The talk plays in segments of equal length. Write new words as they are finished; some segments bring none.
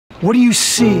What do you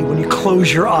see when you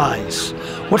close your eyes?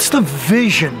 What's the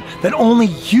vision that only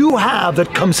you have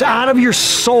that comes out of your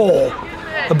soul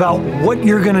about what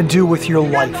you're gonna do with your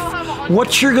life?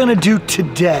 What you're gonna do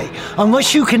today?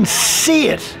 Unless you can see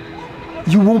it,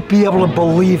 you won't be able to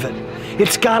believe it.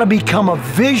 It's gotta become a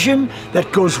vision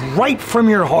that goes right from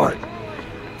your heart.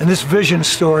 And this vision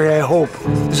story, I hope,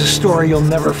 is a story you'll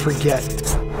never forget.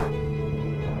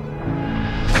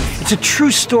 It's a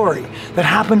true story that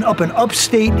happened up in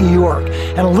upstate New York,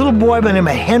 and a little boy by the name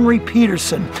of Henry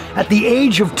Peterson, at the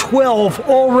age of 12,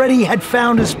 already had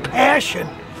found his passion.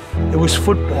 It was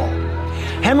football.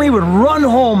 Henry would run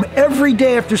home every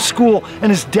day after school,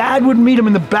 and his dad would meet him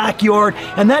in the backyard,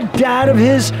 and that dad of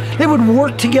his, they would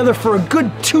work together for a good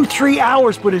 2-3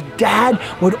 hours, but his dad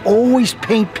would always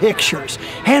paint pictures.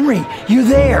 Henry, you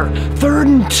there? 3rd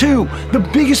and 2, the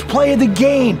biggest play of the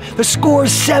game. The score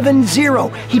is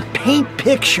 7-0. He'd paint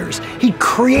pictures. He'd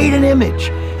create an image,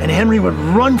 and Henry would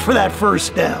run for that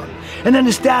first down. And then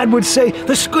his dad would say,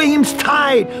 the game's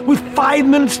tied with 5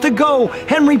 minutes to go.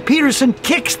 Henry Peterson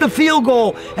kicks the field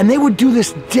goal. And they would do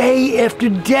this day after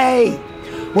day.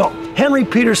 Well, Henry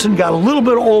Peterson got a little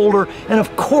bit older, and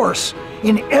of course,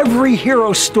 in every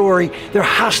hero story, there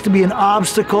has to be an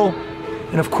obstacle.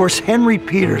 And of course, Henry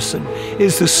Peterson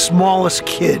is the smallest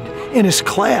kid in his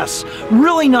class,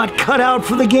 really not cut out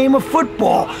for the game of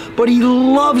football, but he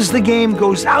loves the game,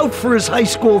 goes out for his high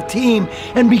school team,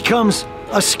 and becomes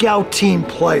a scout team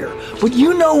player. But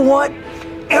you know what?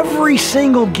 Every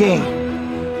single game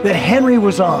that Henry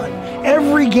was on,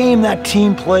 every game that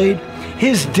team played,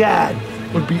 his dad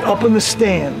would be up in the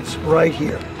stands right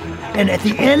here. And at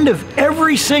the end of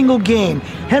every single game,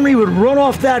 Henry would run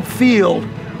off that field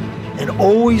and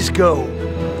always go.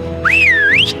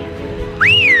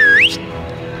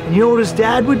 And you know what his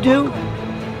dad would do?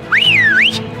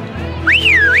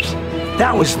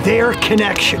 That was their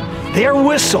connection, their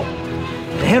whistle.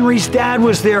 Henry's dad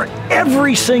was there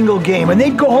every single game, and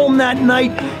they'd go home that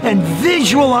night and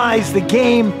visualize the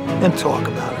game and talk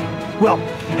about it. Well,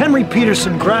 Henry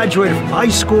Peterson graduated from high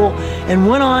school and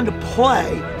went on to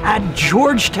play at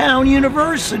Georgetown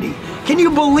University. Can you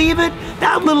believe it?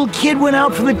 That little kid went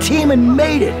out for the team and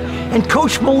made it, and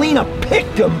Coach Molina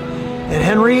picked him, and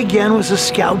Henry again was a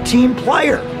scout team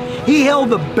player. He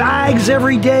held the bags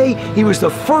every day. He was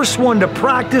the first one to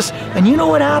practice, and you know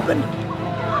what happened?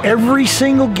 Every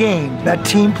single game that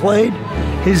team played,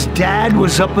 his dad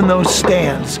was up in those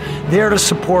stands, there to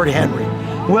support Henry.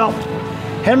 Well,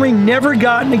 Henry never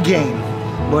got in a game,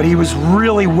 but he was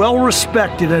really well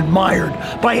respected and admired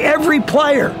by every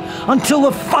player until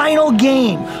the final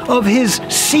game of his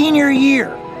senior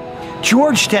year.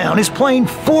 Georgetown is playing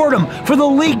Fordham for the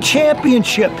league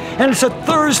championship, and it's a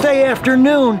Thursday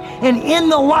afternoon, and in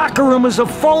the locker room is a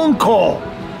phone call.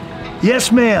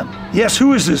 Yes, ma'am. Yes,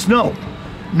 who is this? No,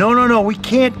 we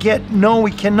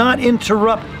cannot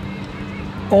interrupt.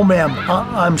 Oh, ma'am,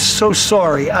 I'm so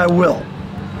sorry, I will.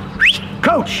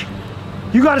 Coach,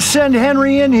 you gotta send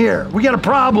Henry in here. We got a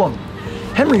problem.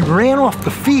 Henry ran off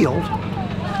the field,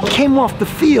 came off the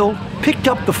field, picked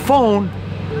up the phone.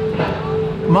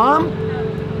 Mom?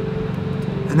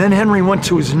 And then Henry went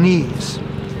to his knees,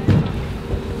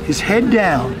 his head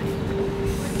down.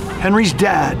 Henry's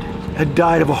dad had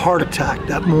died of a heart attack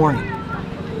that morning.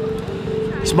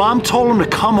 His mom told him to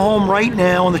come home right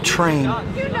now on the train.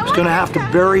 He was gonna have to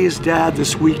bury his dad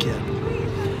this weekend.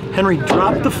 Henry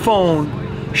dropped the phone,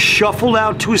 shuffled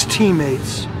out to his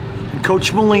teammates, and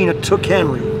Coach Molina took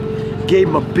Henry, gave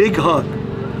him a big hug.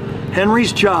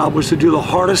 Henry's job was to do the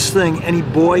hardest thing any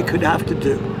boy could have to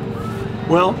do.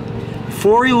 Well,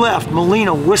 before he left,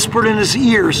 Molina whispered in his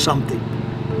ear something,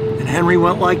 and Henry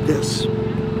went like this.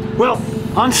 Well,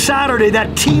 on Saturday,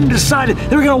 that team decided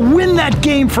they were going to win that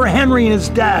game for Henry and his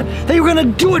dad. They were going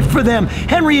to do it for them.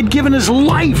 Henry had given his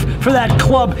life for that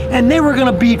club, and they were going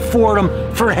to beat Fordham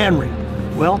for Henry.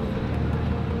 Well,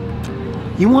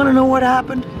 you want to know what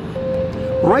happened?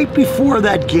 Right before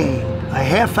that game, a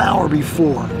half hour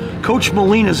before, Coach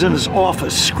Molina's in his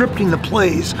office scripting the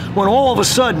plays when all of a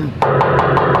sudden,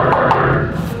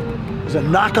 there's a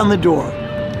knock on the door.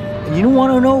 And you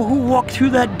want to know who walked through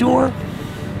that door?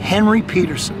 Henry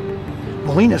Peterson.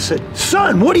 Molina said,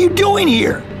 "Son, what are you doing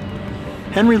here?"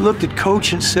 Henry looked at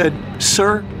Coach and said,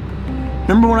 "Sir,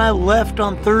 remember when I left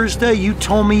on Thursday, you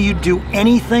told me you'd do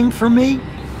anything for me?"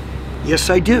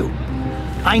 "Yes, I do.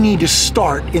 I need to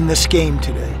start in this game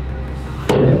today."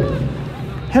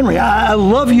 "Henry, I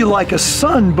love you like a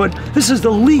son, but this is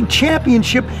the league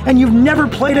championship and you've never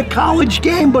played a college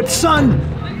game, but son."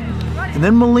 And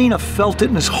then Molina felt it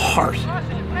in his heart.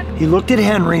 He looked at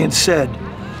Henry and said,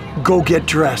 "Go get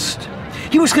dressed."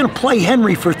 He was going to play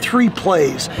Henry for 3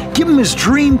 plays, give him his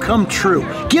dream come true,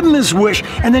 give him his wish,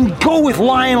 and then go with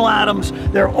Lionel Adams,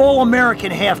 their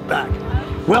All-American halfback.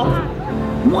 Well,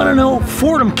 you want to know,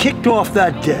 Fordham kicked off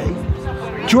that day.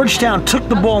 Georgetown took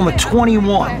the ball in the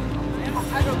 21,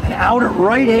 and out at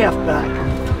right halfback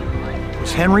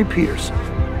was Henry Peterson.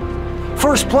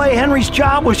 First play, Henry's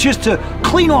job was just to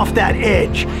clean off that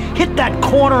edge, hit that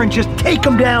corner and just take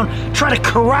him down, try to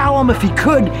corral him if he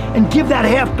could, and give that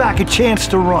halfback a chance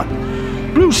to run.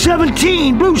 Blue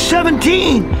 17,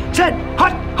 set,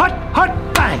 hut,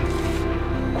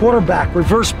 bang. Quarterback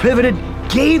reverse pivoted,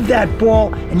 gave that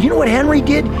ball, and you know what Henry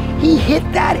did? He hit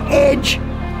that edge.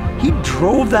 He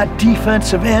drove that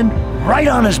defensive end right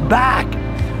on his back.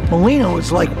 Molina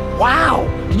was like, wow,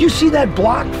 did you see that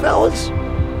block, fellas?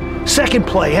 Second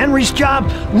play, Henry's job,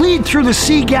 lead through the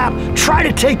C gap, try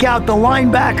to take out the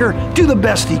linebacker, do the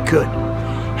best he could.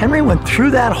 Henry went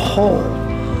through that hole,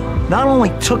 not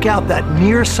only took out that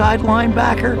near side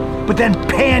linebacker, but then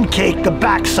pancaked the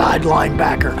backside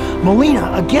linebacker.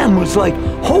 Molina, again, was like,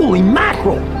 holy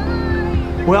mackerel.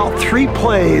 Well, 3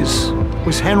 plays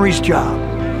was Henry's job.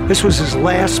 This was his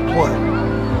last play.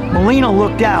 Molina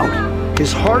looked out,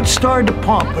 his heart started to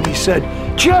pump, and he said,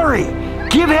 Jerry,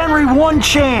 give Henry 1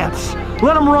 chance.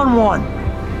 Let him run 1.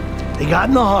 They got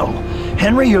in the huddle.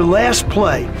 Henry, your last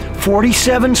play,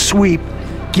 47 sweep.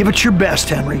 Give it your best,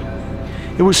 Henry.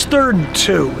 It was 3rd and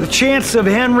 2. The chances of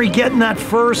Henry getting that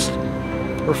first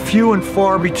were few and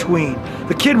far between.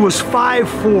 The kid was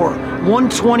 5'4",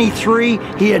 123.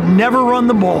 He had never run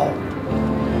the ball.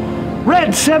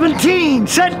 Red 17,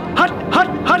 set, hut.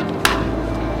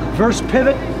 Reverse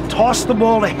pivot, toss the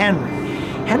ball to Henry.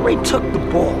 Henry took the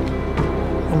ball.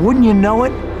 And wouldn't you know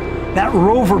it, that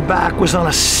rover back was on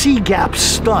a C-gap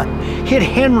stunt, hit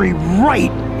Henry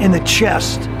right in the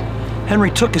chest.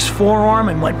 Henry took his forearm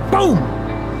and went boom,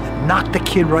 and knocked the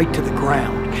kid right to the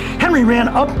ground. Henry ran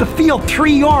up the field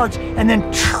 3 yards and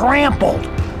then trampled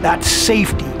that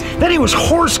safety. Then he was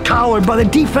horse-collared by the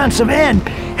defensive end.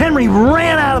 Henry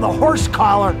ran out of the horse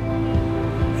collar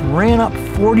and ran up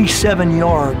 47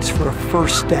 yards for a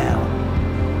first down.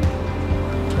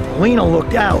 Molina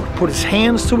looked out, put his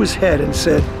hands to his head and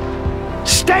said,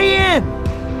 stay in!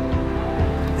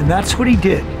 And that's what he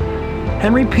did.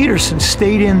 Henry Peterson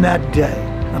stayed in that day,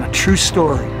 on a true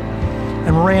story,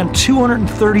 and ran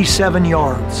 237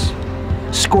 yards,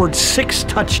 scored 6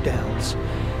 touchdowns,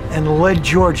 and led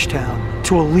Georgetown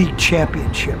to a league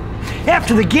championship.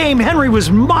 After the game, Henry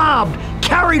was mobbed,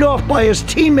 carried off by his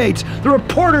teammates. The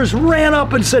reporters ran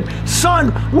up and said,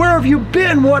 son, where have you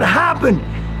been? What happened?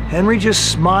 Henry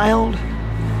just smiled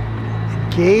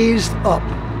and gazed up.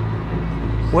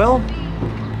 Well,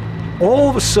 all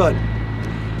of a sudden,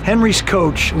 Henry's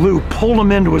coach, Lou, pulled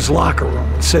him into his locker room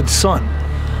and said, son,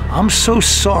 I'm so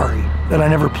sorry that I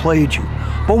never played you.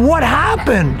 But what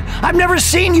happened? I've never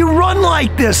seen you run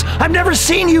like this. I've never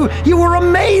seen you. You were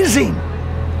amazing.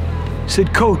 He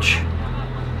said, Coach,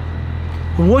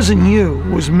 it wasn't you,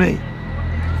 it was me.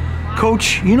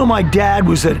 Coach, you know my dad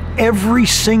was at every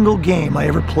single game I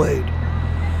ever played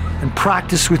and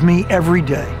practiced with me every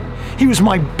day. He was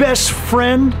my best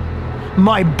friend,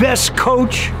 my best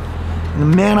coach, and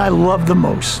the man I loved the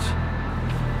most.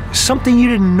 There's something you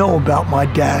didn't know about my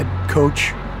dad,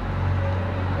 Coach.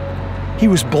 He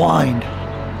was blind,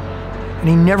 and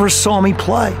he never saw me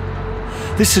play.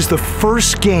 This is the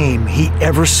first game he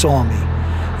ever saw me,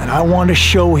 and I want to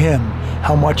show him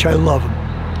how much I love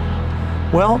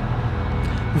him. Well,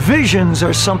 visions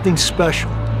are something special.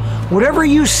 Whatever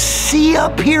you see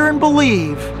up here and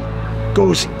believe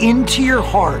goes into your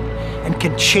heart and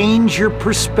can change your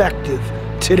perspective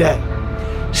today.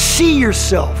 See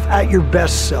yourself at your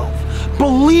best self.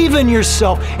 Believe in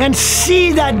yourself and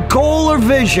see that goal or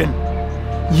vision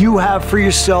you have for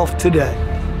yourself today.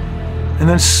 And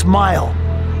then smile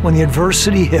when the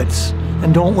adversity hits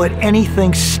and don't let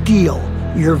anything steal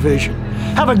your vision.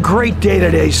 Have a great day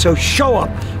today, so show up,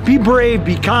 be brave,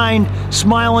 be kind,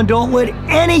 smile, and don't let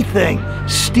anything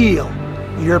steal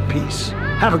your peace.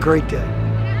 Have a great day.